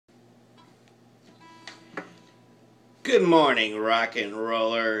Good morning, rock and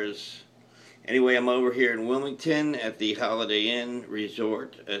rollers. Anyway, I'm over here in Wilmington at the Holiday Inn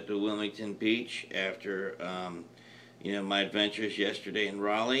Resort at the Wilmington Beach after, my adventures yesterday in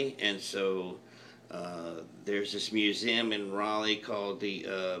Raleigh. And so there's this museum in Raleigh called the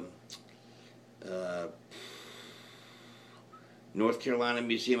North Carolina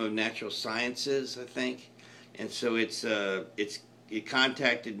Museum of Natural Sciences, I think. And so it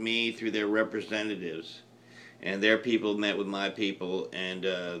contacted me through their representatives, and their people met with my people, and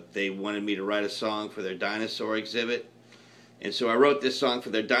they wanted me to write a song for their dinosaur exhibit. And so I wrote this song for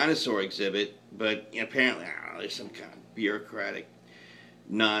their dinosaur exhibit, but apparently, I don't know, there's some kind of bureaucratic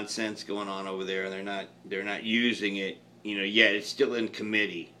nonsense going on over there, and they're not using it, yet. It's still in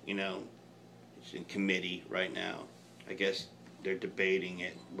committee, it's in committee right now. I guess they're debating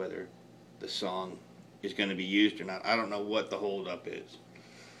it, whether the song is going to be used or not. I don't know what the holdup is,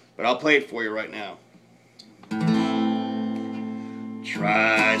 but I'll play it for you right now.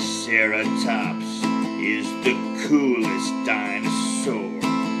 Triceratops is the coolest dinosaur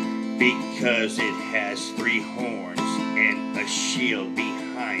because it has 3 horns and a shield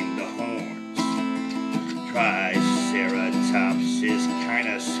behind the horns. Triceratops is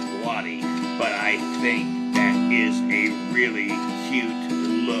kinda squatty, but I think that is a really cute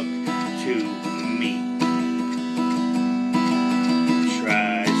look to me.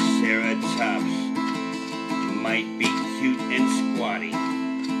 Triceratops might be cute and squatty,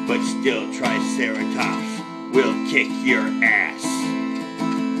 but still Triceratops will kick your ass.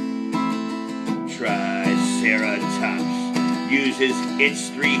 Triceratops uses its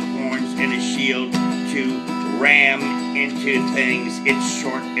 3 horns and a shield to ram into things. It's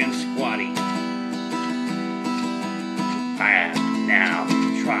short and squatty. Now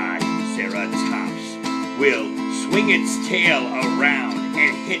Triceratops will swing its tail around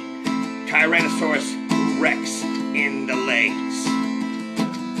and hit Tyrannosaurus Rex in the legs.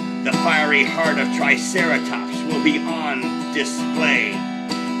 The fiery heart of Triceratops will be on display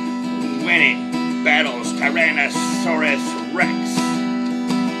when it battles Tyrannosaurus Rex.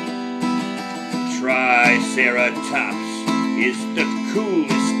 Triceratops is the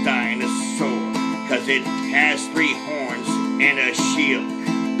coolest dinosaur because it has 3 horns and a shield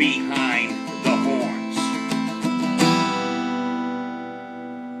behind the horns.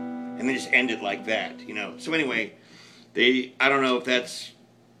 And they just end it like that, So anyway, I don't know if they're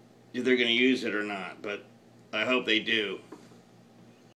going to use it or not, but I hope they do.